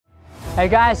Hey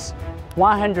guys,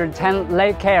 110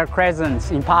 lake care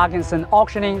Crescents in Parkinson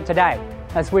auctioning today.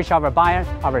 Let's wish our buyer,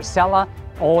 our seller,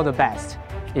 all the best.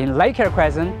 In lake care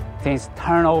Crescent, things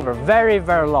turn over very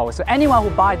low. So anyone who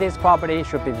buys this property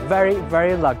should be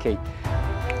very lucky.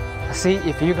 See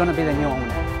if you're gonna be the new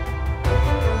owner.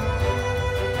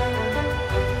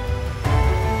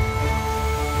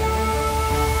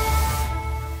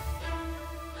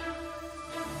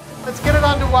 Let's get it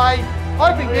underway.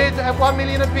 Opening bids at 1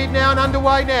 million a bid now and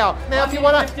underway now. Now if you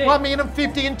want to 1 million and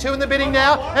 50 and 2 in the bidding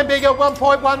now and bigger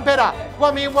 1.1 better.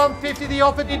 1 million 150 the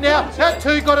offer did now. That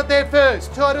 2 got it there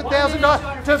first.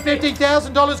 $200,000 to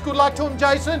 $50,000. Good luck to him,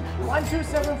 Jason.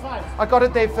 1275. I got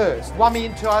it there first.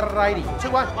 1,280.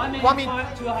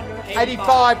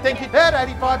 1,285. Thank you. At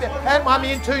 85. At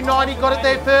 1,290. Got it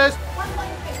there first.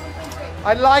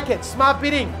 I like it. Smart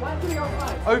bidding.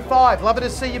 05. Love it to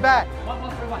see you back.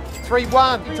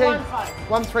 3-1,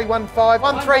 1315,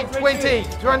 1320,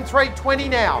 1320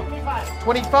 now,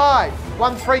 25,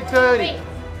 1330,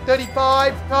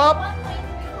 35, top,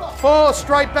 4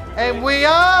 straight back, and we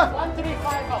are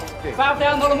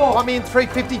 $5,000 more.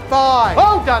 1,355.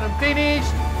 All done and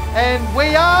finished, and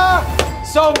we are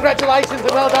sold. Congratulations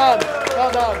and well done,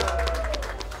 well done.